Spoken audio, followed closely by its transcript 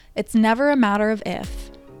It's never a matter of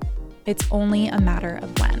if, it's only a matter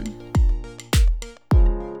of when.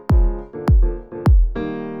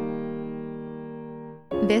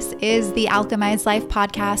 This is the Alchemized Life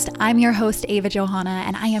podcast. I'm your host, Ava Johanna,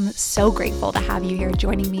 and I am so grateful to have you here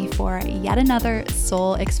joining me for yet another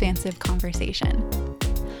soul-expansive conversation.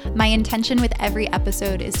 My intention with every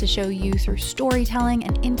episode is to show you through storytelling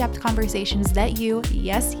and in-depth conversations that you,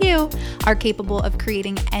 yes you, are capable of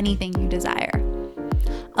creating anything you desire.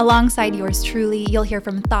 Alongside yours truly, you'll hear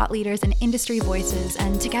from thought leaders and industry voices,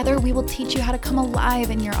 and together we will teach you how to come alive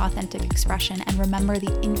in your authentic expression and remember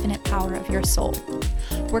the infinite power of your soul.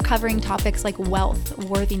 We're covering topics like wealth,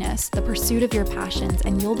 worthiness, the pursuit of your passions,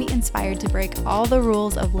 and you'll be inspired to break all the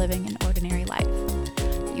rules of living an ordinary life.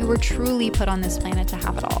 You were truly put on this planet to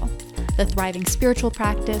have it all. The thriving spiritual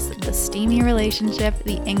practice, the steamy relationship,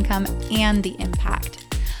 the income, and the impact.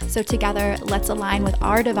 So together, let's align with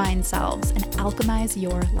our divine selves and alchemize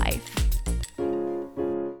your life.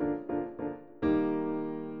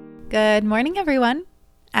 Good morning, everyone.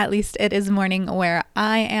 At least it is morning where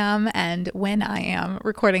I am and when I am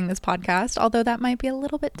recording this podcast, although that might be a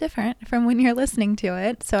little bit different from when you're listening to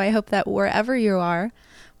it. So I hope that wherever you are,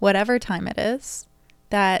 whatever time it is,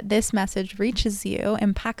 that this message reaches you,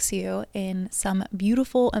 impacts you in some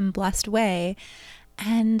beautiful and blessed way,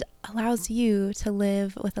 and allows you to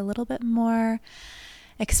live with a little bit more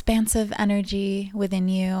expansive energy within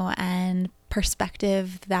you and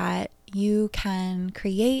perspective that you can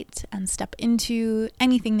create and step into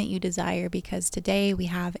anything that you desire, because today we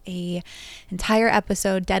have an entire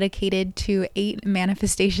episode dedicated to 8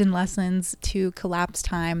 manifestation lessons to collapse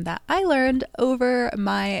time that I learned over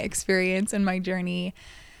my experience and my journey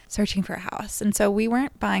searching for a house. And so we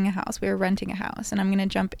weren't buying a house, we were renting a house. And I'm going to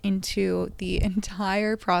jump into the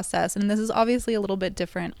entire process. And this is obviously a little bit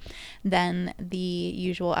different than the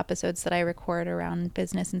usual episodes that I record around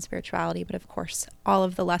business and spirituality. But of course, all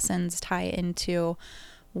of the lessons tie into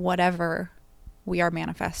whatever we are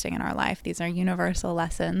manifesting in our life. These are universal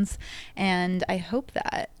lessons. And I hope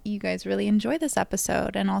that you guys really enjoy this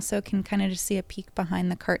episode and also can kind of just see a peek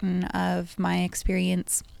behind the curtain of my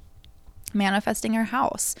experience manifesting our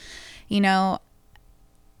house. You know,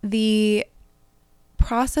 the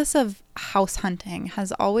process of house hunting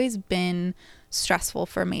has always been stressful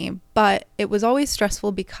for me, but it was always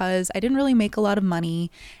stressful because I didn't really make a lot of money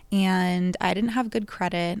and I didn't have good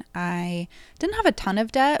credit. I didn't have a ton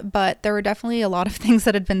of debt, but there were definitely a lot of things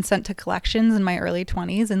that had been sent to collections in my early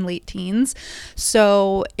 20s and late teens.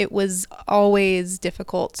 So it was always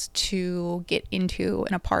difficult to get into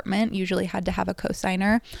an apartment. Usually had to have a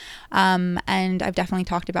cosigner. And I've definitely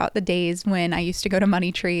talked about the days when I used to go to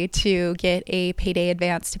Moneytree to get a payday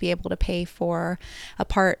advance to be able to pay for a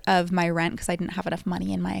part of my rent because I didn't have enough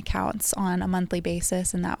money in my accounts on a monthly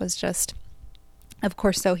basis. And that was just, of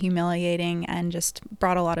course, so humiliating and just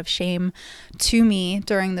brought a lot of shame to me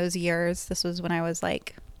during those years. This was when I was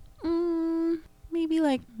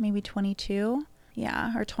maybe 22,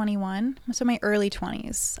 or 21. So my early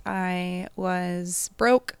 20s. I was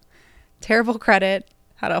broke, terrible credit,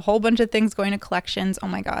 had a whole bunch of things going to collections. Oh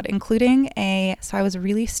my God, including so I was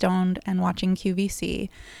really stoned and watching QVC,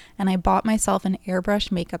 and I bought myself an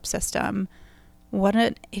airbrush makeup system. What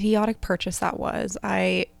an idiotic purchase that was.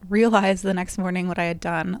 I realized the next morning what I had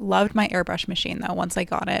done. Loved my airbrush machine though once I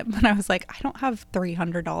got it, but I was like, I don't have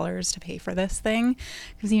 $300 to pay for this thing,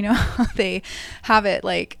 because you know they have it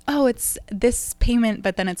like, oh, it's this payment,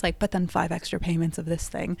 but then it's like, but then 5 extra payments of this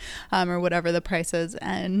thing, or whatever the price is.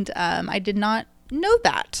 And I did not know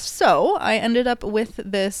that. So I ended up with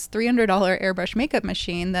this $300 airbrush makeup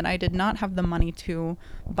machine that I did not have the money to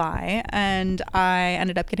buy. And I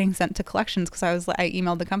ended up getting sent to collections because I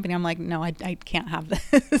emailed the company. I'm like, no, I can't have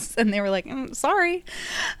this. And they were like, sorry.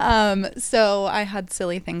 So I had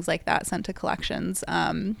silly things like that sent to collections.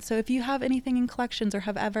 So if you have anything in collections or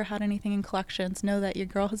have ever had anything in collections, know that your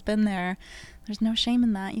girl has been there. There's no shame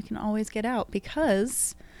in that. You can always get out,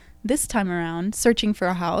 because this time around, searching for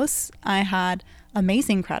a house, I had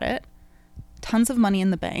amazing credit, tons of money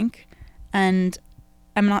in the bank, and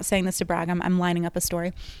I'm not saying this to brag, I'm lining up a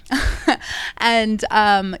story, and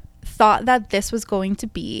thought that this was going to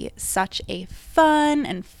be such a fun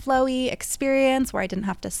and flowy experience where I didn't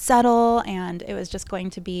have to settle, and it was just going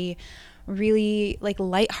to be really like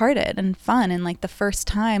lighthearted and fun, and like the first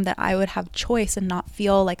time that I would have choice and not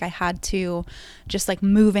feel like I had to just like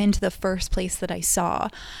move into the first place that I saw.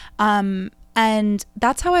 And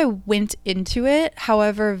that's how I went into it.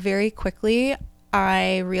 However, very quickly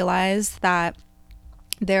I realized that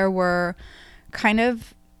there were kind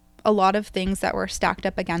of a lot of things that were stacked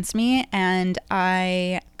up against me, and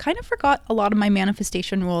I kind of forgot a lot of my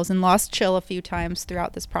manifestation rules and lost chill a few times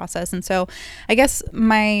throughout this process. And so I guess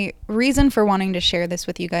my reason for wanting to share this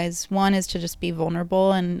with you guys, one, is to just be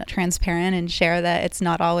vulnerable and transparent and share that it's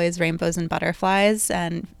not always rainbows and butterflies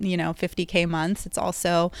and, 50K months. It's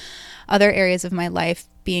also other areas of my life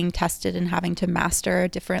being tested and having to master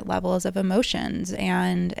different levels of emotions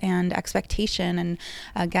and expectation, and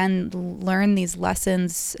again learn these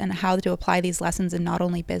lessons and how to apply these lessons in not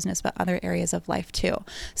only business but other areas of life too.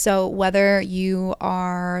 So whether you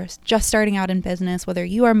are just starting out in business, whether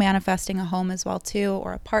you are manifesting a home as well too,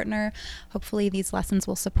 or a partner, hopefully these lessons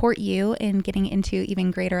will support you in getting into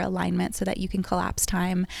even greater alignment so that you can collapse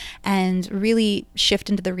time and really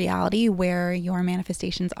shift into the reality where your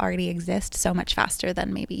manifestations already exist so much faster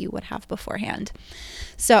than maybe you would have beforehand.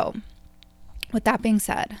 So with that being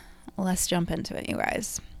said, let's jump into it, you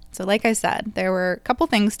guys. So like I said, there were a couple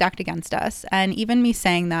things stacked against us, and even me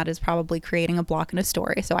saying that is probably creating a block in a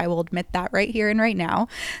story. So I will admit that right here and right now,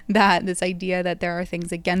 that this idea that there are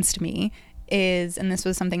things against me is, and this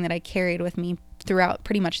was something that I carried with me throughout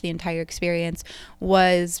pretty much the entire experience,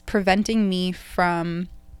 was preventing me from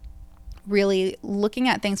really looking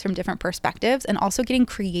at things from different perspectives and also getting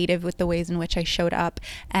creative with the ways in which I showed up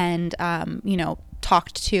and,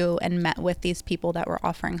 talked to and met with these people that were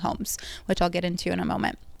offering homes, which I'll get into in a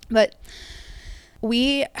moment. But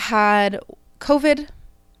we had COVID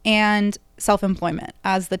and self-employment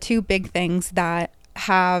as the two big things that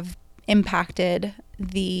have impacted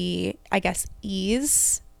the, I guess,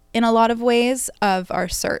 ease in a lot of ways of our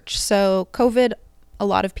search. So COVID, a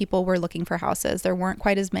lot of people were looking for houses. There weren't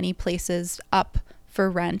quite as many places up for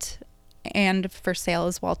rent and for sale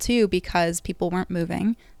as well too, because people weren't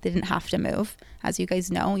moving. They didn't have to move. As you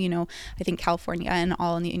guys know, I think California and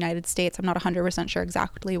all in the United States, I'm not 100% sure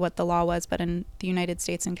exactly what the law was, but in the United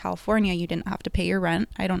States and California, you didn't have to pay your rent.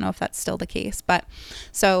 I don't know if that's still the case, but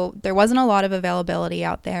so there wasn't a lot of availability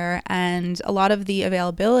out there, and a lot of the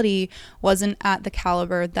availability wasn't at the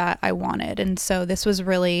caliber that I wanted. And so this was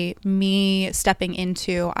really me stepping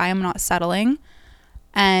into, I am not settling,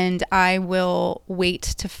 and I will wait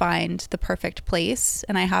to find the perfect place.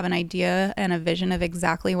 And I have an idea and a vision of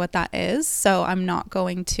exactly what that is. So I'm not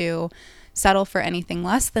going to settle for anything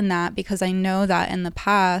less than that, because I know that in the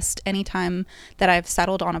past, anytime that I've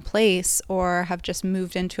settled on a place or have just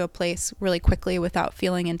moved into a place really quickly without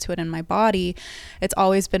feeling into it in my body, it's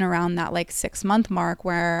always been around that 6-month mark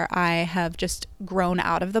where I have just grown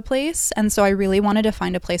out of the place. And so I really wanted to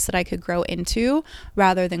find a place that I could grow into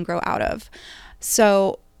rather than grow out of.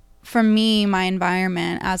 So for me, my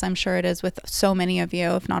environment, as I'm sure it is with so many of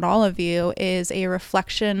you, if not all of you, is a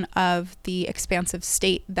reflection of the expansive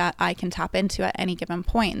state that I can tap into at any given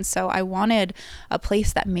point. And so I wanted a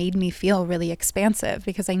place that made me feel really expansive,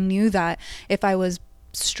 because I knew that if I was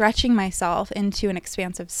stretching myself into an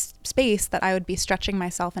expansive space, that I would be stretching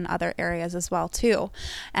myself in other areas as well too.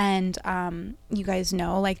 And you guys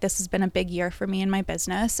know, this has been a big year for me in my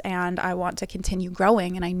business, and I want to continue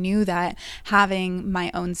growing, and I knew that having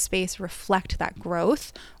my own space reflect that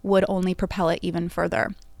growth would only propel it even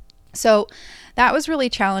further. So that was really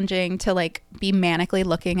challenging to be manically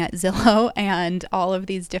looking at Zillow and all of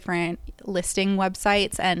these different listing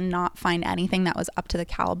websites and not find anything that was up to the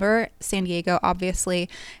caliber. San Diego obviously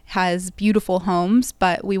has beautiful homes,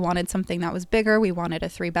 but we wanted something that was bigger. We wanted a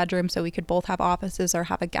 3-bedroom so we could both have offices or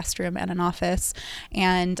have a guest room and an office.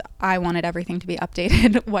 And I wanted everything to be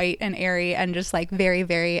updated, white and airy, and just very,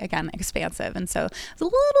 very, again, expansive. And so it's a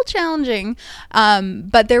little challenging.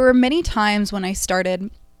 But there were many times when I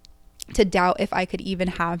started to doubt if I could even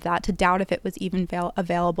have that, to doubt if it was even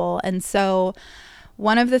available. And so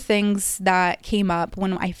one of the things that came up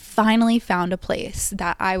when I finally found a place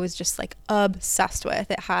that I was just obsessed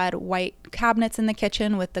with, it had white cabinets in the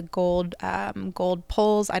kitchen with the gold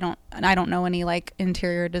poles. I don't know any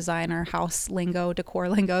interior design or house lingo, decor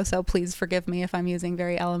lingo, so please forgive me if I'm using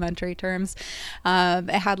very elementary terms. It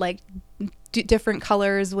had different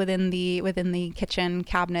colors within the kitchen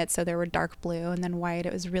cabinet. So there were dark blue and then white.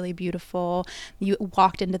 It was really beautiful. You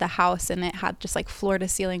walked into the house and it had just floor to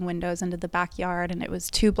ceiling windows into the backyard, and it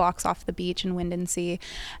was 2 blocks off the beach in Windansea.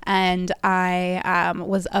 And I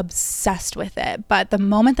was obsessed with it. But the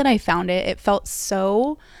moment that I found it, it felt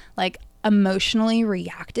so emotionally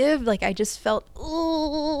reactive. I just felt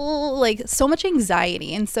so much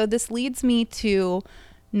anxiety. And so this leads me to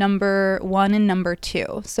number 1 and number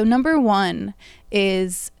 2. So number 1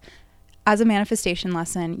 is, as a manifestation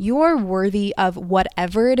lesson, you are worthy of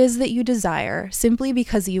whatever it is that you desire simply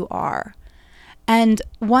because you are. And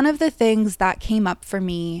one of the things that came up for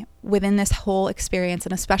me within this whole experience,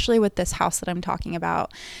 and especially with this house that I'm talking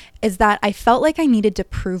about, is that I felt like I needed to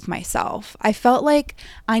prove myself. I felt like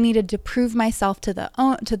I needed to prove myself to the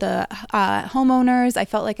homeowners. I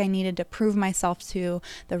felt like I needed to prove myself to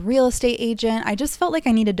the real estate agent. I just felt like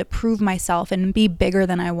I needed to prove myself and be bigger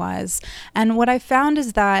than I was. And what I found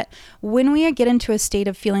is that when we get into a state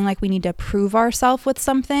of feeling like we need to prove ourselves with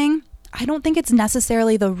something, I don't think it's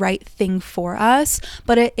necessarily the right thing for us,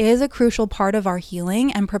 but it is a crucial part of our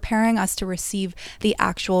healing and preparing us to receive the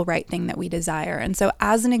actual right thing that we desire. And so,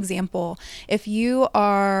 as an example, if you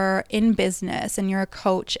are in business and you're a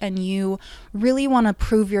coach and you really want to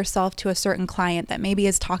prove yourself to a certain client that maybe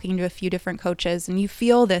is talking to a few different coaches, and you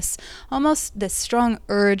feel this strong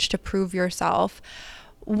urge to prove yourself,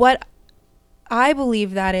 what I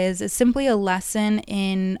believe that is simply a lesson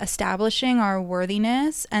in establishing our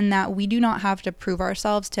worthiness, and that we do not have to prove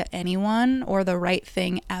ourselves to anyone or the right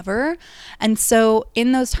thing ever. And so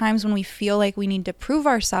in those times when we feel like we need to prove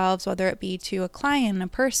ourselves, whether it be to a client, a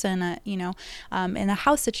person, in a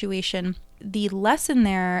house situation, the lesson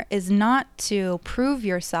there is not to prove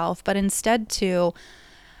yourself, but instead to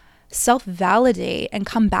self-validate and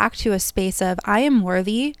come back to a space of, I am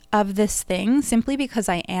worthy of this thing simply because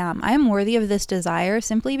I am. I am worthy of this desire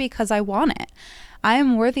simply because I want it. I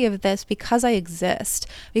am worthy of this because I exist,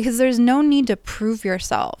 because there's no need to prove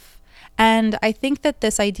yourself. And I think that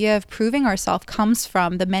this idea of proving ourselves comes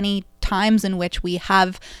from the many times in which we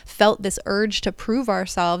have felt this urge to prove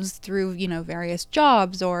ourselves through, various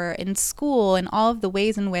jobs or in school, and all of the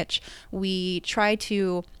ways in which we try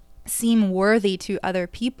to seem worthy to other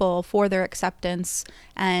people for their acceptance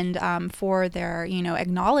and for their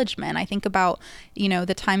acknowledgement. I think about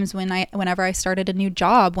the times whenever I started a new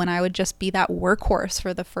job, when I would just be that workhorse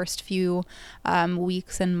for the first few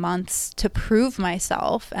weeks and months to prove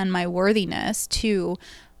myself and my worthiness to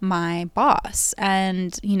my boss.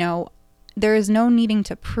 And there is no needing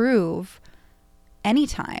to prove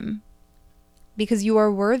anytime, because you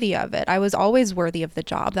are worthy of it. I was always worthy of the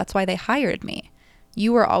job. That's why they hired me.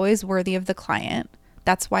 You were always worthy of the client.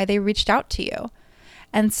 That's why they reached out to you.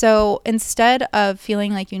 And so instead of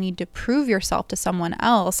feeling like you need to prove yourself to someone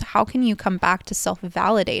else, how can you come back to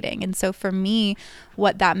self-validating? And so for me,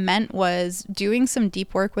 what that meant was doing some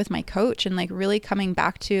deep work with my coach and really coming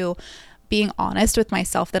back to being honest with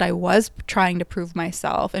myself that I was trying to prove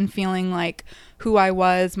myself and feeling like who I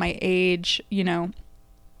was, my age,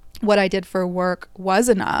 what I did for work was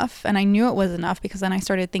enough. And I knew it was enough because then I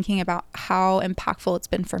started thinking about how impactful it's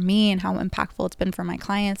been for me and how impactful it's been for my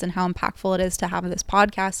clients and how impactful it is to have this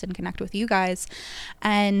podcast and connect with you guys.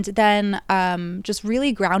 And then just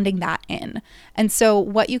really grounding that in. And so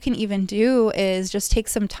what you can even do is just take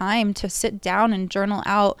some time to sit down and journal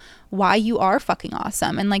out why you are fucking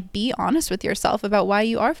awesome, and be honest with yourself about why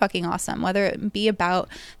you are fucking awesome, whether it be about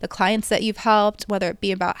the clients that you've helped, whether it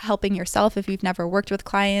be about helping yourself if you've never worked with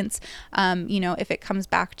clients. If it comes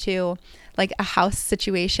back to a house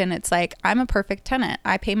situation, it's I'm a perfect tenant.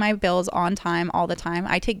 I pay my bills on time all the time.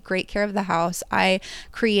 I take great care of the house. I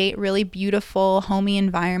create really beautiful, homey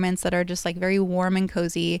environments that are just very warm and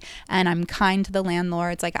cozy, and I'm kind to the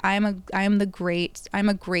landlords. I'm a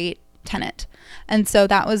great tenant. And so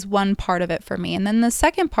that was one part of it for me. And then the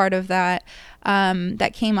second part of that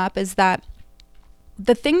that came up is that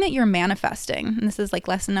the thing that you're manifesting, and this is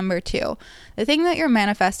lesson number 2, the thing that you're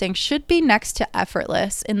manifesting should be next to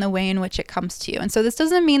effortless in the way in which it comes to you. And so this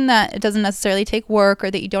doesn't mean that it doesn't necessarily take work or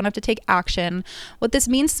that you don't have to take action. What this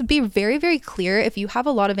means to be very, very clear if you have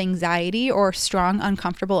a lot of anxiety or strong,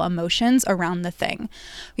 uncomfortable emotions around the thing.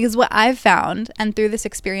 Because what I've found, and through this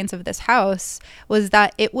experience of this house, was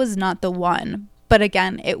that it was not the one. But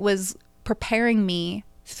again, it was preparing me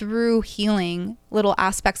through healing little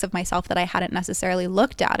aspects of myself that I hadn't necessarily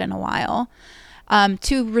looked at in a while,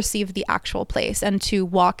 to receive the actual place and to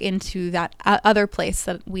walk into that other place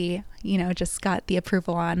that we, just got the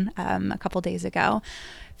approval on a couple days ago,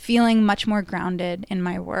 feeling much more grounded in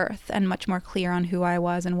my worth and much more clear on who I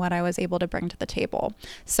was and what I was able to bring to the table.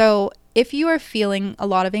 So if you are feeling a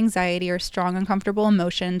lot of anxiety or strong, uncomfortable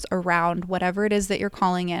emotions around whatever it is that you're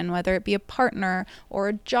calling in, whether it be a partner or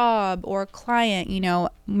a job or a client,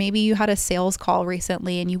 maybe you had a sales call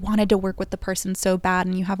recently and you wanted to work with the person so bad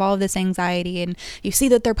and you have all of this anxiety and you see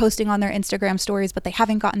that they're posting on their Instagram stories, but they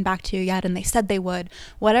haven't gotten back to you yet and they said they would,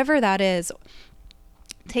 whatever that is,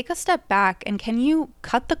 take a step back and can you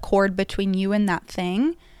cut the cord between you and that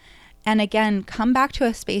thing? And again, come back to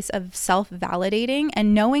a space of self-validating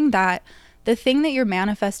and knowing that the thing that you're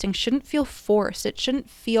manifesting shouldn't feel forced. It shouldn't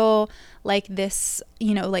feel like this,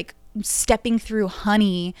 stepping through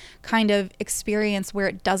honey kind of experience where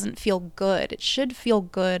it doesn't feel good. It should feel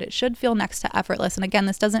good. It should feel next to effortless. And again,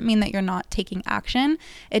 this doesn't mean that you're not taking action.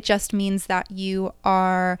 It just means that you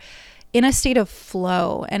are in a state of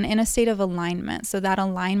flow and in a state of alignment. So that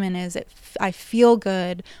alignment is I feel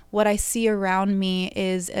good. What I see around me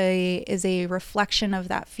is a reflection of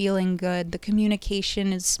that feeling good. The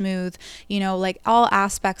communication is smooth. Like all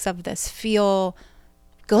aspects of this feel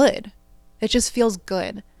good. It just feels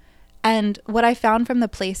good. And what I found from the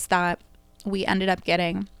place that we ended up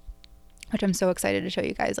getting, which I'm so excited to show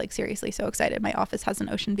you guys, like seriously so excited. My office has an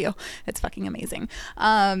ocean view. It's fucking amazing.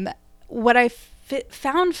 What I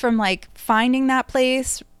found from like finding that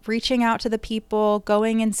place, reaching out to the people,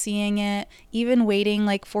 going and seeing it, even waiting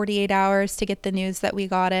like 48 hours to get the news that we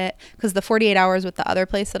got it. Because the 48 hours with the other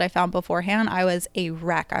place that I found beforehand, I was a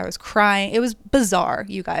wreck. I was crying. It was bizarre,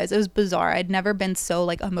 you guys. It was bizarre. I'd never been so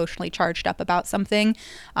like emotionally charged up about something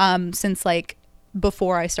since like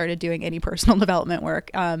before I started doing any personal development work.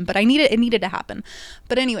 But it needed to happen.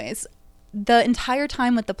 But anyways, the entire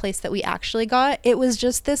time with the place that we actually got, it was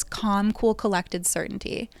just this calm, cool, collected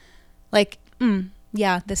certainty. Like,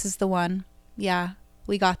 yeah, this is the one. Yeah,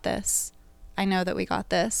 we got this. I know that we got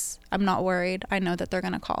this. I'm not worried. I know that they're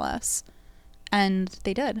going to call us. And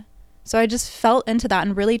they did. So I just felt into that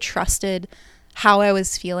and really trusted how I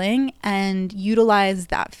was feeling and utilized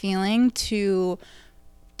that feeling to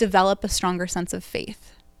develop a stronger sense of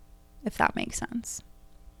faith, if that makes sense.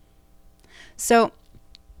 So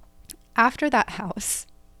after that house,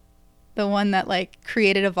 the one that like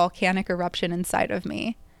created a volcanic eruption inside of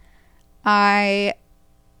me, I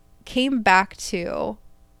came back to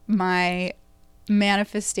my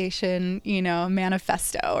manifestation,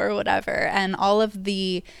 manifesto or whatever, and all of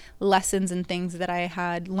the lessons and things that I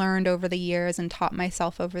had learned over the years and taught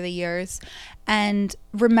myself over the years, and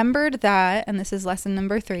remembered that, and this is lesson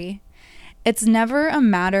number 3, it's never a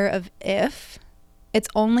matter of if, it's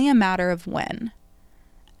only a matter of when.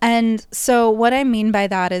 And so what I mean by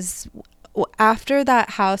that is after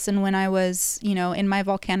that house and when I was, in my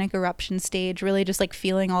volcanic eruption stage, really just like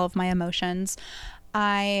feeling all of my emotions,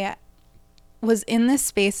 I was in this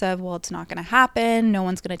space of, well, it's not going to happen. No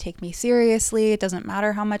one's going to take me seriously. It doesn't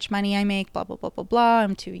matter how much money I make, blah, blah, blah, blah, blah.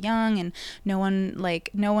 I'm too young and no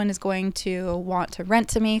one is going to want to rent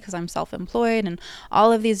to me because I'm self-employed and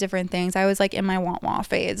all of these different things. I was like in my want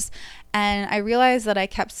phase. And I realized that I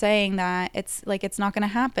kept saying that it's not going to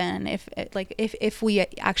happen if we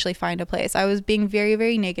actually find a place. I was being very,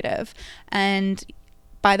 very negative. And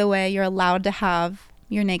by the way, you're allowed to have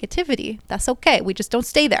your negativity. That's okay. We just don't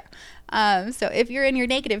stay there. So if you're in your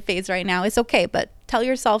negative phase right now, it's okay, but tell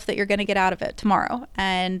yourself that you're going to get out of it tomorrow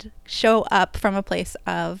and show up from a place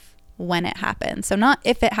of when it happens. So not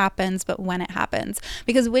if it happens, but when it happens.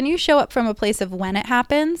 Because when you show up from a place of when it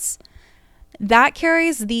happens, that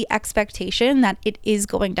carries the expectation that it is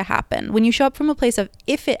going to happen. When you show up from a place of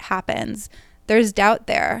if it happens, there's doubt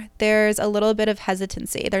there. There's a little bit of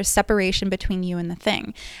hesitancy. There's separation between you and the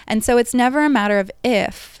thing. And so it's never a matter of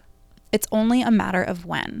if, it's only a matter of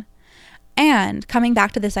when. And coming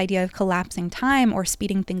back to this idea of collapsing time or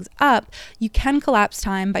speeding things up, you can collapse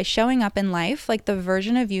time by showing up in life like the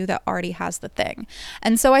version of you that already has the thing.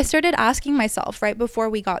 And so I started asking myself right before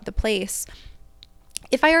we got the place,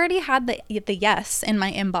 if I already had the yes in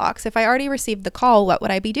my inbox, if I already received the call, what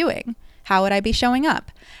would I be doing? How would I be showing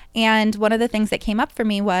up? And one of the things that came up for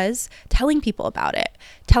me was telling people about it,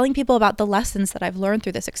 telling people about the lessons that I've learned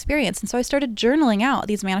through this experience. And so I started journaling out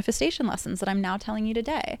these manifestation lessons that I'm now telling you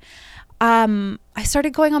today. I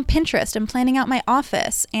started going on Pinterest and planning out my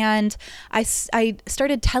office, and I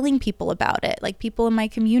started telling people about it, like people in my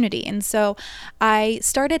community. And so I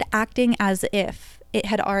started acting as if it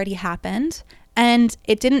had already happened, and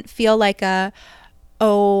it didn't feel like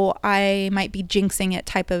oh, I might be jinxing it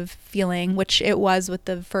type of feeling, which it was with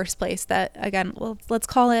the first place that, again, well, let's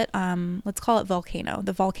call it Volcano,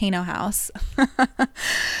 the volcano house.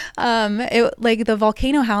 The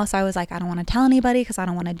volcano house, I was like, I don't want to tell anybody because I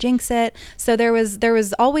don't want to jinx it. So there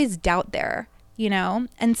was always doubt there,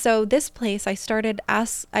 And so this place, I started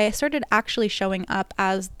actually showing up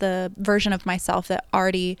as the version of myself that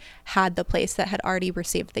already had the place, that had already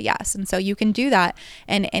received the yes. And so you can do that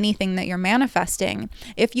in anything that you're manifesting.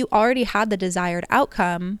 If you already had the desired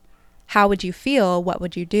outcome, how would you feel? What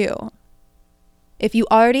would you do? If you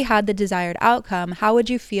already had the desired outcome, how would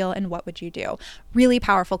you feel and what would you do? Really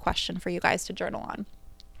powerful question for you guys to journal on.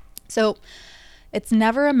 So it's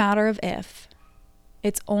never a matter of if.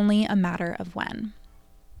 It's only a matter of when.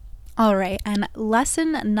 All right, and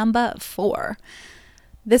lesson number 4.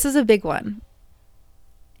 This is a big one.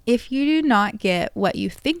 If you do not get what you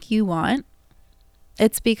think you want,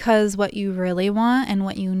 It's because what you really want and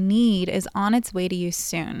what you need is on its way to you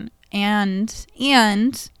soon. And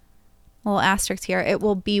little asterisk here, it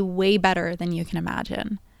will be way better than you can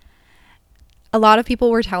imagine. A lot of people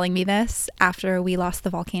were telling me this after we lost the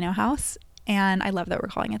volcano house. And I love that we're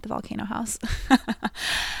calling it the volcano house.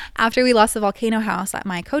 After we lost the volcano house,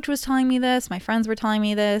 my coach was telling me this. My friends were telling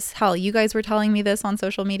me this. Hell, you guys were telling me this on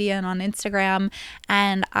social media and on Instagram.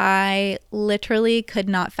 And I literally could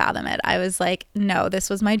not fathom it. I was like, no, this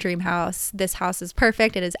was my dream house. This house is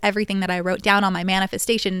perfect. It is everything that I wrote down on my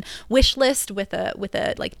manifestation wish list with a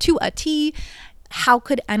like to a T. How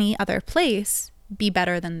could any other place be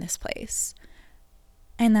better than this place?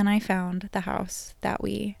 And then I found the house that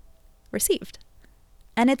we received,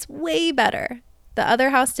 and it's way better. The other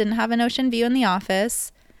house didn't have an ocean view in the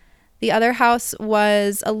office. The other house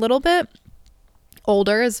was a little bit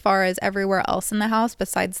older as far as everywhere else in the house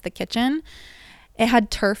besides the kitchen. It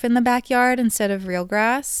had turf in the backyard instead of real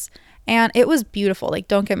grass, and it was beautiful. Like,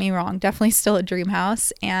 don't get me wrong, definitely still a dream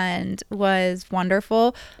house and was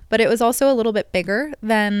wonderful, but it was also a little bit bigger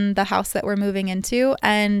than the house that we're moving into.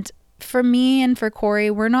 And for me and for Corey,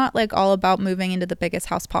 we're not like all about moving into the biggest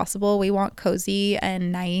house possible. We want cozy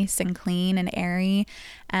and nice and clean and airy.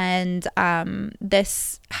 And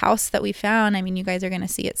this house that we found, I mean, you guys are going to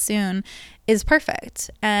see it soon, is perfect.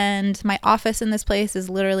 And my office in this place is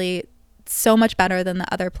literally so much better than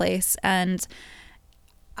the other place. And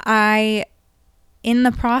I, in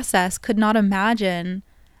the process, could not imagine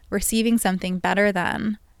receiving something better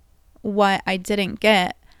than what I didn't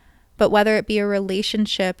get. But whether it be a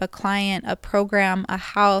relationship, a client, a program, a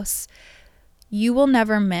house, you will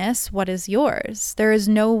never miss what is yours. There is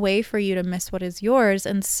no way for you to miss what is yours.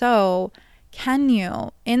 And so can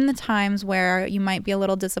you, in the times where you might be a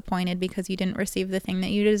little disappointed because you didn't receive the thing that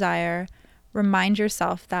you desire, remind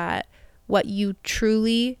yourself that what you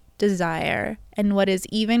truly desire and what is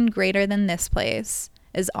even greater than this place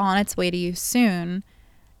is on its way to you soon.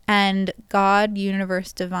 And God,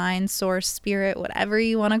 universe, divine, source, spirit, whatever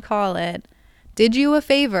you want to call it, did you a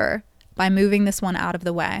favor by moving this one out of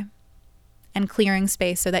the way and clearing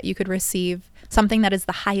space so that you could receive something that is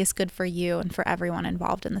the highest good for you and for everyone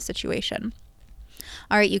involved in the situation.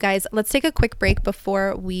 All right, you guys, let's take a quick break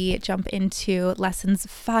before we jump into lessons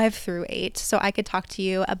 5 through 8. So I could talk to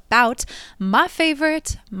you about my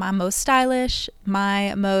favorite, my most stylish,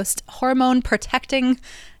 my most hormone protecting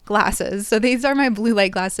glasses. So these are my blue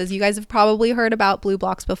light glasses. You guys have probably heard about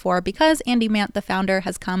BlueBlox before because Andy Mant, the founder,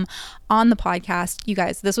 has come on the podcast. You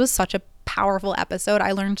guys, this was such a powerful episode.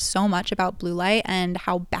 I learned so much about blue light and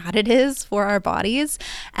how bad it is for our bodies.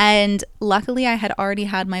 And luckily I had already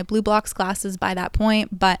had my BlueBlox glasses by that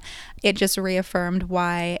point, but it just reaffirmed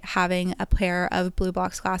why having a pair of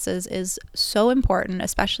BlueBlox glasses is so important,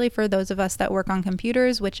 especially for those of us that work on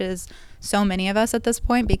computers, which is so many of us at this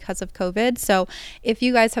point because of COVID. So if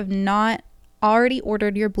you guys have not already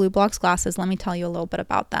ordered your BlueBlox glasses, let me tell you a little bit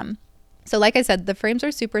about them. So like I said, the frames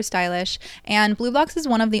are super stylish, and BlueBlox is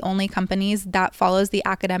one of the only companies that follows the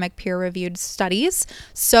academic peer-reviewed studies.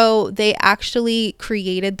 So they actually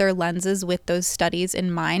created their lenses with those studies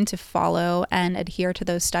in mind to follow and adhere to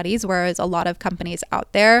those studies, whereas a lot of companies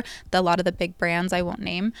out there, a lot of the big brands I won't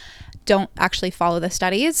name, don't actually follow the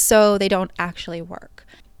studies, so they don't actually work.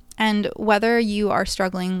 And whether you are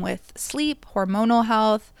struggling with sleep, hormonal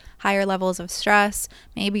health, higher levels of stress,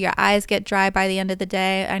 maybe your eyes get dry by the end of the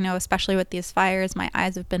day. I know, especially with these fires, my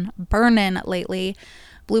eyes have been burning lately.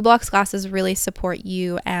 BlueBlox glasses really support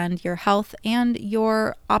you and your health and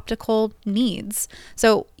your optical needs.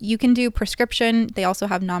 So you can do prescription. They also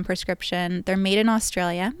have non-prescription. They're made in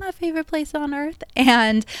Australia, my favorite place on earth.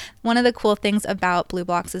 And one of the cool things about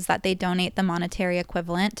BlueBlox is that they donate the monetary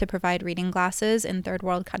equivalent to provide reading glasses in third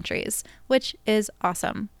world countries, which is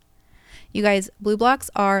awesome. You guys, BlueBlox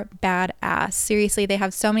are badass. Seriously, they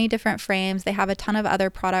have so many different frames. They have a ton of other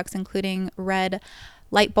products, including red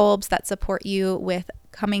light bulbs that support you with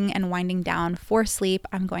coming and winding down for sleep.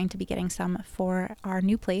 I'm going to be getting some for our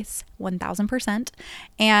new place, 1000%.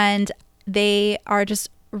 And they are just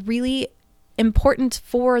really important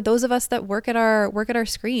for those of us that work at our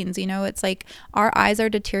screens. You know, it's like our eyes are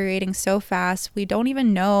deteriorating so fast. We don't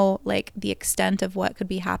even know like the extent of what could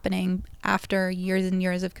be happening after years and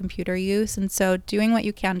years of computer use. And so doing what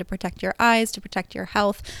you can to protect your eyes, to protect your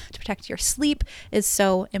health, to protect your sleep is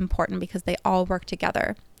so important because they all work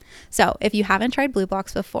together. So if you haven't tried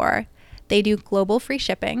BlueBlox before, they do global free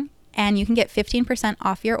shipping. And you can get 15%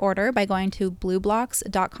 off your order by going to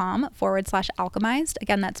blueblox.com/alchemized.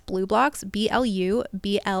 Again, that's BlueBlox,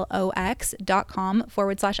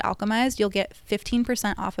 BLUBLOX.com/alchemized. You'll get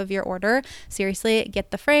 15% off of your order. Seriously,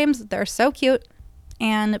 get the frames. They're so cute.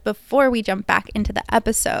 And before we jump back into the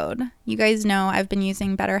episode, you guys know I've been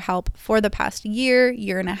using BetterHelp for the past year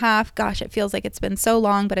and a half. Gosh, it feels like it's been so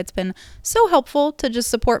long, but it's been so helpful to just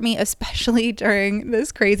support me, especially during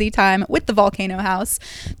this crazy time with the volcano house,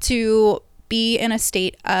 to be in a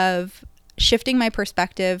state of shifting my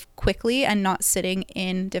perspective quickly and not sitting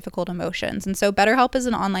in difficult emotions. And so BetterHelp is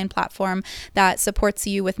an online platform that supports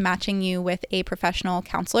you with matching you with a professional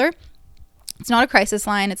counselor. It's not a crisis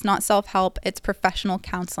line. It's not self-help. It's professional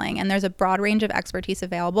counseling. And there's a broad range of expertise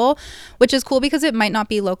available, which is cool because it might not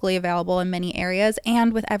be locally available in many areas.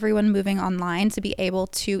 And with everyone moving online, to be able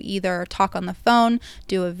to either talk on the phone,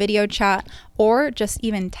 do a video chat, or just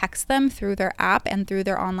even text them through their app and through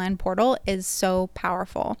their online portal is so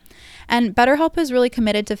powerful. And BetterHelp is really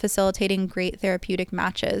committed to facilitating great therapeutic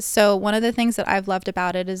matches. So one of the things that I've loved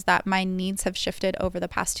about it is that my needs have shifted over the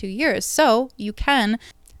past 2 years. So you can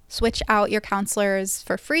switch out your counselors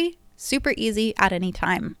for free, super easy at any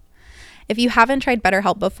time. If you haven't tried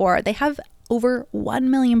BetterHelp before, they have over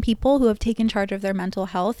 1 million people who have taken charge of their mental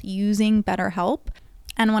health using BetterHelp.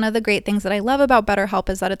 And one of the great things that I love about BetterHelp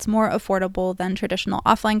is that it's more affordable than traditional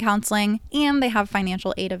offline counseling, and they have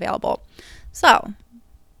financial aid available. So,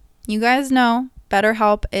 you guys know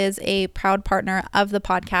BetterHelp is a proud partner of the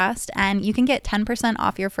podcast, and you can get 10%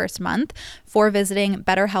 off your first month for visiting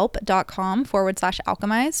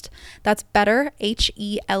betterhelp.com/alchemized. That's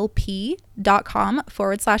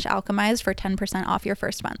betterhelp.com/alchemized for 10% off your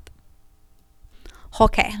first month.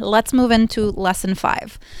 Okay, let's move into lesson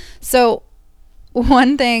 5. So,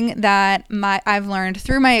 one thing that I've learned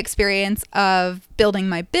through my experience of building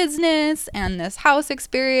my business and this house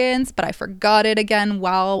experience, but I forgot it again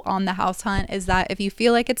while on the house hunt, is that if you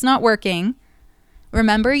feel like it's not working,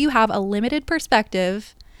 remember you have a limited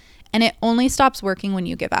perspective and it only stops working when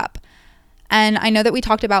you give up. And I know that we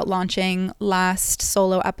talked about launching last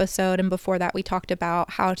solo episode, and before that we talked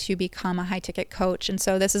about how to become a high ticket coach. And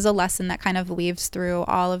so this is a lesson that kind of weaves through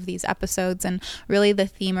all of these episodes, and really the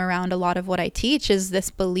theme around a lot of what I teach is this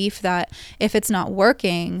belief that if it's not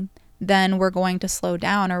working, then we're going to slow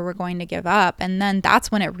down or we're going to give up. And then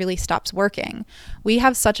that's when it really stops working. We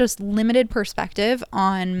have such a limited perspective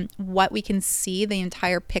on what we can see, the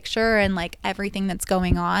entire picture and like everything that's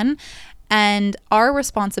going on. And our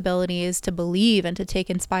responsibility is to believe and to take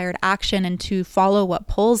inspired action and to follow what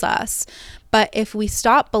pulls us. But if we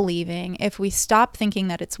stop believing, if we stop thinking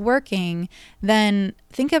that it's working, then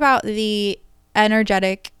think about the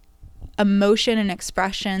energetic emotion and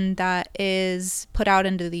expression that is put out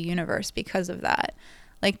into the universe because of that.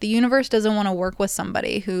 Like, the universe doesn't want to work with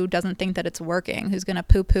somebody who doesn't think that it's working, who's going to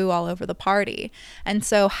poo-poo all over the party. And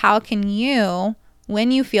so how can you,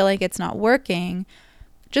 when you feel like it's not working,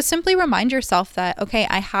 just simply remind yourself that, okay,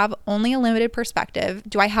 I have only a limited perspective.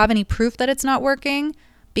 Do I have any proof that it's not working?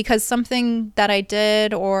 Because something that I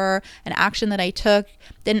did or an action that I took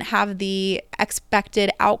didn't have the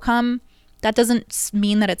expected outcome, that doesn't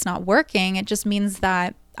mean that it's not working. It just means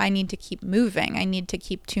that I need to keep moving. I need to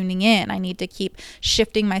keep tuning in. I need to keep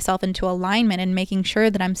shifting myself into alignment and making sure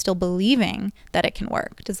that I'm still believing that it can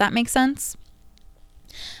work. Does that make sense?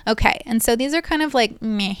 Okay, and so these are kind of like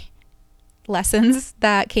meh lessons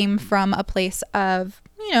that came from a place of,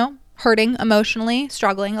 hurting emotionally,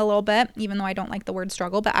 struggling a little bit, even though I don't like the word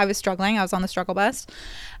struggle, but I was struggling. I was on the struggle bus.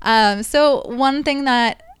 So one thing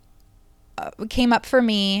that came up for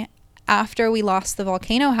me after we lost the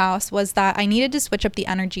volcano house was that I needed to switch up the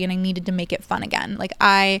energy and I needed to make it fun again. Like,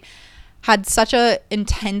 I had such a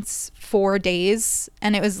intense 4 days,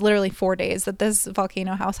 and it was literally 4 days that this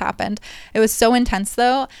volcano house happened. It was so intense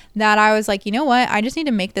though that I was like, you know what? I just need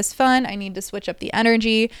to make this fun. I need to switch up the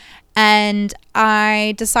energy. And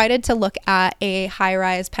I decided to look at a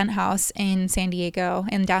high-rise penthouse in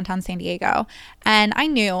downtown San Diego. And I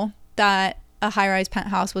knew that a high-rise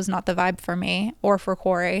penthouse was not the vibe for me or for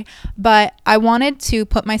Corey, but I wanted to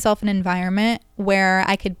put myself in an environment where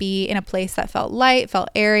I could be in a place that felt light, felt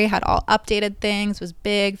airy, had all updated things, was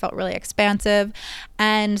big, felt really expansive.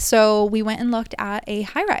 And so we went and looked at a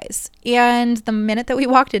high-rise. And the minute that we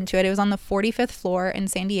walked into it, it was on the 45th floor in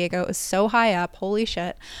San Diego. It was so high up, holy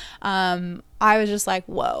shit. I was just like,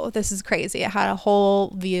 whoa, this is crazy. It had a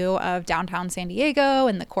whole view of downtown San Diego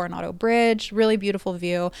and the Coronado Bridge, really beautiful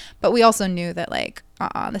view. But we also knew that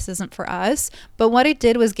this isn't for us. But what it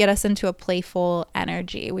did was get us into a playful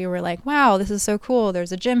energy. We were like, wow, this is so cool.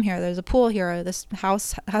 There's a gym here. There's a pool here. This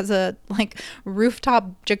house has a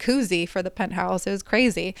rooftop jacuzzi for the penthouse. It was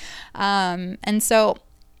crazy. And so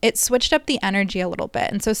it switched up the energy a little bit.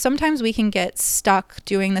 And so sometimes we can get stuck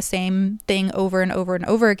doing the same thing over and over and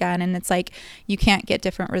over again. And it's like, you can't get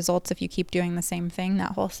different results if you keep doing the same thing,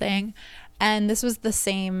 that whole saying. And this was the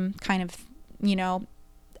same kind of,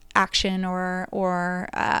 action or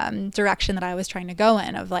direction that I was trying to go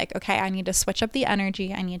in, of like, okay, I need to switch up the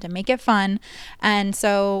energy. I need to make it fun. And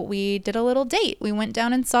so we did a little date. We went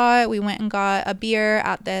down and saw it. We went and got a beer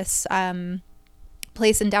at this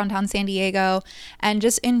place in downtown San Diego and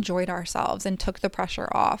just enjoyed ourselves and took the pressure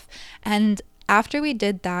off. And after we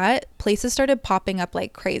did that, places started popping up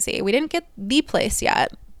like crazy. We didn't get the place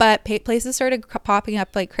yet, but places started popping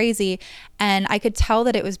up like crazy. And I could tell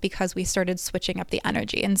that it was because we started switching up the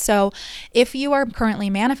energy. And so if you are currently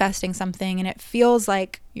manifesting something and it feels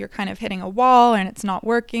like you're kind of hitting a wall and it's not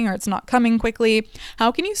working or it's not coming quickly, how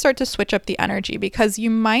can you start to switch up the energy? Because you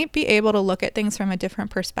might be able to look at things from a different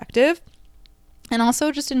perspective and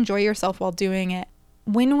also just enjoy yourself while doing it.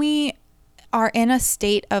 When we are in a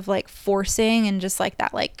state of like forcing and just like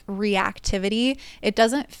that like reactivity, it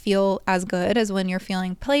doesn't feel as good as when you're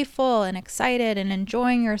feeling playful and excited and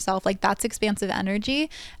enjoying yourself. Like that's expansive energy,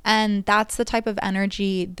 and that's the type of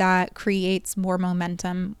energy that creates more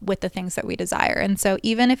momentum with the things that we desire. And so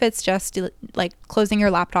even if it's just like closing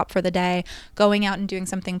your laptop for the day, going out and doing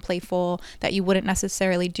something playful that you wouldn't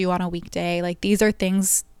necessarily do on a weekday, like these are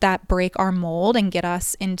things that break our mold and get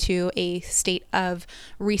us into a state of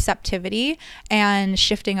receptivity and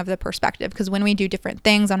shifting of the perspective. Because when we do different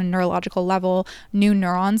things on a neurological level, new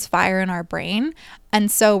neurons fire in our brain. And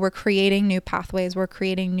so we're creating new pathways, we're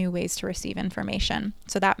creating new ways to receive information.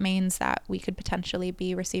 So that means that we could potentially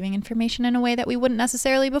be receiving information in a way that we wouldn't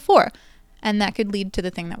necessarily before. And that could lead to the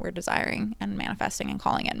thing that we're desiring and manifesting and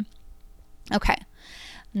calling in. Okay,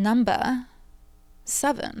 number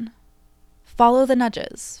 7. Follow the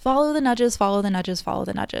nudges. Follow the nudges, follow the nudges, follow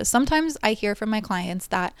the nudges. Sometimes I hear from my clients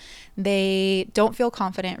that they don't feel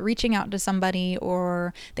confident reaching out to somebody,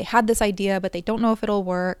 or they had this idea, but they don't know if it'll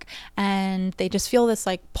work. And they just feel this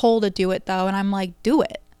like pull to do it though. And I'm like, do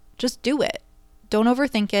it. Just do it. Don't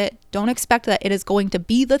overthink it. Don't expect that it is going to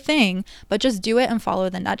be the thing, but just do it and follow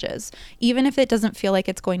the nudges. Even if it doesn't feel like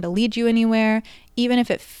it's going to lead you anywhere, even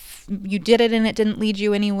if you did it and it didn't lead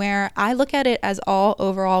you anywhere, I look at it as all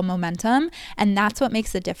overall momentum, and that's what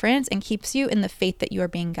makes the difference and keeps you in the faith that you are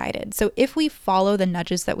being guided. So if we follow the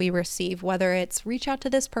nudges that we receive, whether it's reach out to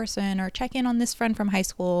this person or check in on this friend from high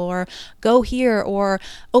school or go here or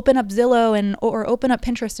open up Zillow or open up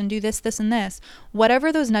Pinterest and do this, this, and this,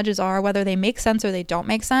 whatever those nudges are, whether they make sense or they don't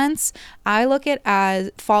make sense, I look at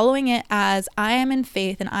as following it as I am in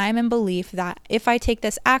faith and I am in belief that if I take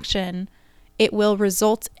this action, it will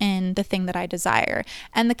result in the thing that I desire.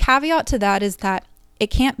 And the caveat to that is that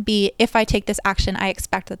it can't be, if I take this action, I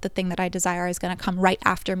expect that the thing that I desire is going to come right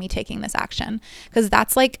after me taking this action. Because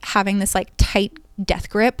that's like having this like tight death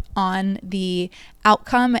grip on the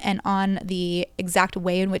outcome and on the exact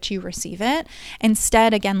way in which you receive it.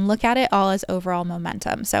 Instead, again, look at it all as overall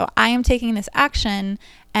momentum. So I am taking this action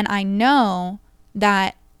and I know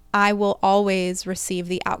that I will always receive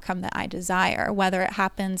the outcome that I desire, whether it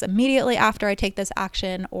happens immediately after I take this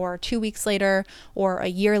action or 2 weeks later or a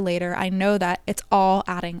year later. I know that it's all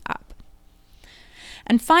adding up.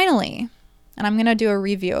 And finally, and I'm going to do a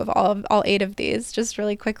review of all 8 of these just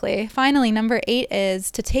really quickly. Finally, number 8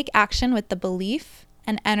 is to take action with the belief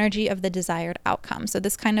and energy of the desired outcome. So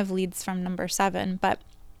this kind of leads from number 7, but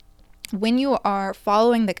when you are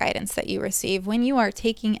following the guidance that you receive, when you are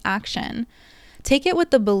taking action, take it with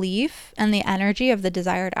the belief and the energy of the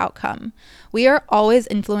desired outcome. We are always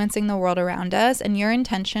influencing the world around us, and your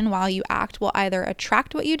intention while you act will either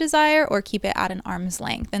attract what you desire or keep it at an arm's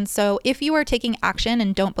length. And so if you are taking action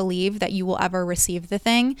and don't believe that you will ever receive the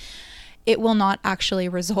thing, it will not actually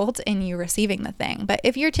result in you receiving the thing. But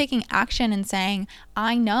if you're taking action and saying,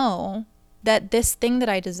 I know that this thing that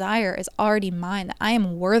I desire is already mine, that I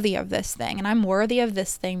am worthy of this thing, and I'm worthy of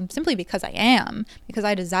this thing simply because I am, because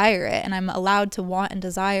I desire it, and I'm allowed to want and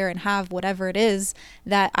desire and have whatever it is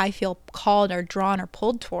that I feel called or drawn or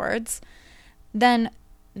pulled towards, then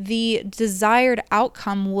the desired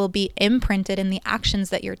outcome will be imprinted in the actions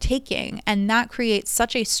that you're taking. And that creates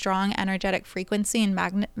such a strong energetic frequency and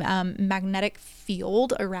magnetic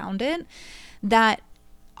field around it that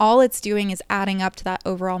all it's doing is adding up to that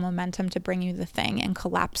overall momentum to bring you the thing and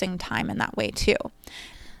collapsing time in that way too.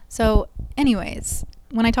 So anyways,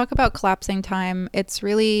 when I talk about collapsing time, it's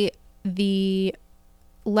really the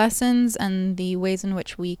lessons and the ways in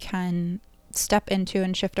which we can step into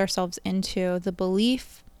and shift ourselves into the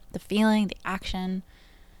belief, the feeling, the action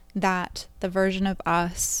that the version of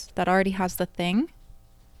us that already has the thing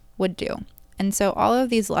would do. And so all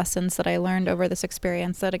of these lessons that I learned over this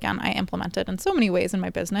experience that, again, I implemented in so many ways in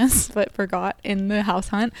my business, but forgot in the house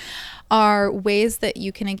hunt, are ways that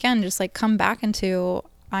you can, again, just like come back into,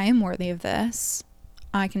 I am worthy of this.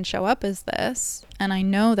 I can show up as this, and I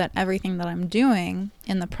know that everything that I'm doing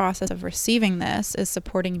in the process of receiving this is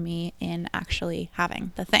supporting me in actually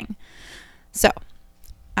having the thing. So,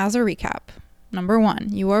 as a recap, number 1,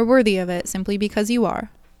 you are worthy of it simply because you are.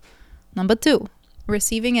 Number 2,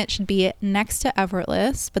 receiving it should be next to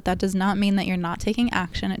effortless, but that does not mean that you're not taking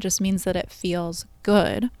action. It just means that it feels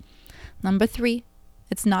good. Number 3,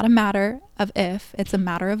 it's not a matter of if, it's a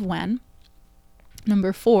matter of when.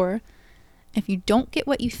 Number 4, if you don't get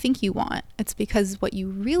what you think you want, it's because what you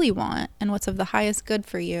really want and what's of the highest good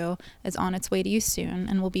for you is on its way to you soon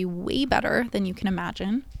and will be way better than you can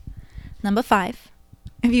imagine. Number 5,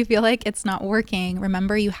 if you feel like it's not working,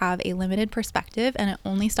 remember you have a limited perspective and it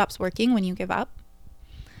only stops working when you give up.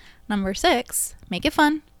 Number 6, make it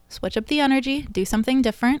fun, switch up the energy, do something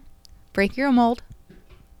different, break your mold.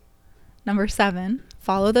 Number 7,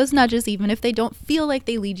 follow those nudges even if they don't feel like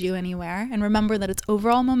they lead you anywhere, and remember that it's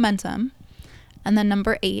overall momentum. And then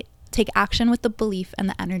number 8, take action with the belief and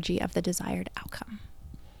the energy of the desired outcome.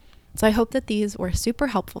 So I hope that these were super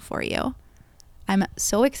helpful for you. I'm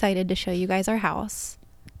so excited to show you guys our house.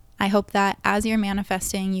 I hope that as you're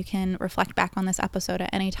manifesting, you can reflect back on this episode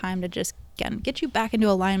at any time to just, again, get you back into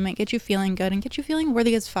alignment, get you feeling good, and get you feeling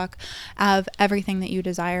worthy as fuck of everything that you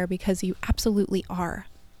desire, because you absolutely are.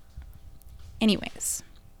 Anyways,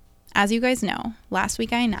 as you guys know, last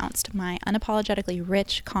week I announced my Unapologetically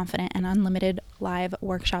Rich, Confident, and Unlimited live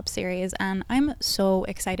workshop series, and I'm so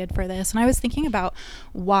excited for this. And I was thinking about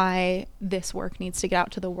why this work needs to get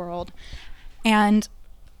out to the world. And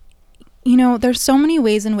you know, there's so many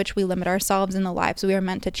ways in which we limit ourselves in the lives we are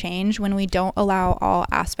meant to change when we don't allow all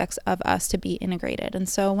aspects of us to be integrated. And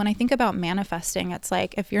so when I think about manifesting, it's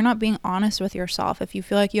like, if you're not being honest with yourself, if you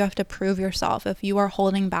feel like you have to prove yourself, if you are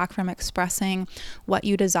holding back from expressing what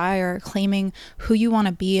you desire, claiming who you want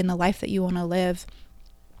to be in the life that you want to live,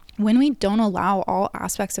 when we don't allow all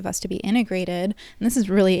aspects of us to be integrated, and this is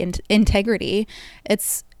really integrity,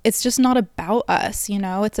 it's just not about us, you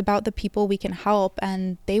know, it's about the people we can help,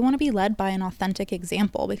 and they want to be led by an authentic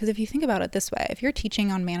example. Because if you think about it this way, if you're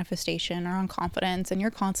teaching on manifestation or on confidence and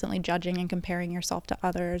you're constantly judging and comparing yourself to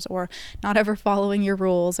others, or not ever following your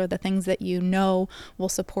rules or the things that you know will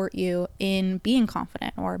support you in being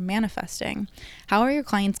confident or manifesting, how are your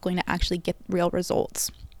clients going to actually get real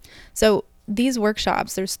results? So these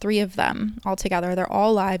workshops, there's 3 of them all together. They're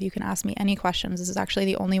all live. You can ask me any questions. This is actually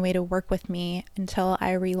the only way to work with me until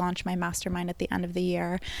I relaunch my mastermind at the end of the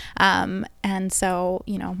year. And so,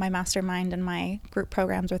 you know, my mastermind and my group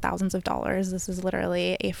programs are thousands of dollars. This is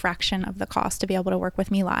literally a fraction of the cost to be able to work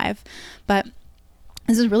with me live. But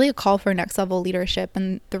this is really a call for next level leadership.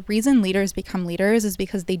 And the reason leaders become leaders is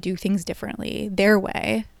because they do things differently, their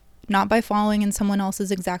way, not by following in someone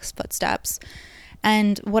else's exact footsteps.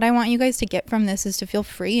 And what I want you guys to get from this is to feel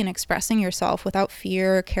free in expressing yourself without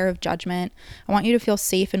fear or care of judgment. I want you to feel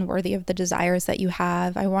safe and worthy of the desires that you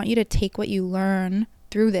have. I want you to take what you learn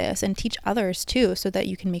through this and teach others too, so that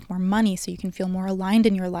you can make more money, so you can feel more aligned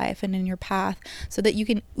in your life and in your path, so that you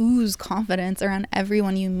can ooze confidence around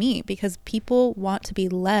everyone you meet, because people want to be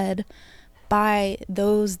led by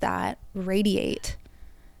those that radiate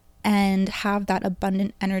and have that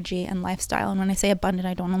abundant energy and lifestyle. And when I say abundant,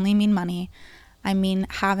 I don't only mean money. I mean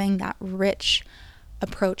having that rich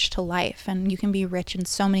approach to life. And you can be rich in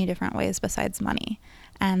so many different ways besides money.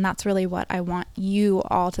 And that's really what I want you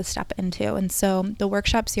all to step into. And so the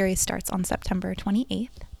workshop series starts on September 28th.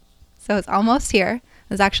 So it's almost here.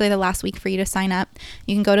 It's actually the last week for you to sign up.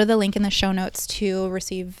 You can go to the link in the show notes to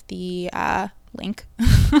receive the link.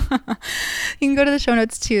 You can go to the show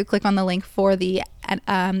notes to click on the link for the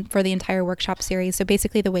entire workshop series. So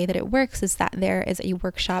basically the way that it works is that there is a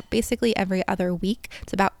workshop basically every other week.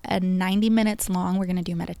 It's about 90 minutes long. We're going to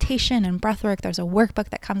do meditation and breath work. There's a workbook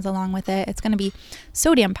that comes along with it. It's going to be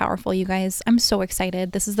so damn powerful, you guys. I'm so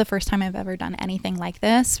excited. This is the first time I've ever done anything like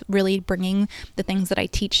this, really bringing the things that I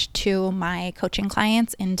teach to my coaching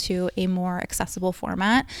clients into a more accessible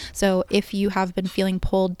format. So if you have been feeling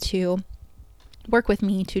pulled to work with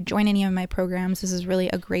me, to join any of my programs, this is really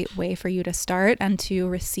a great way for you to start and to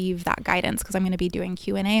receive that guidance, because I'm going to be doing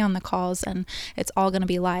Q&A on the calls and it's all going to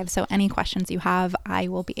be live. So any questions you have, I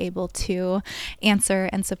will be able to answer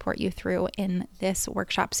and support you through in this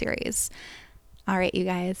workshop series. All right, you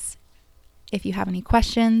guys. If you have any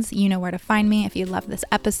questions, you know where to find me. If you love this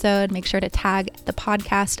episode, make sure to tag the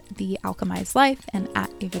podcast, The Alchemized Life, and at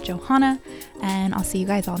Ava Johanna. And I'll see you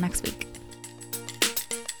guys all next week.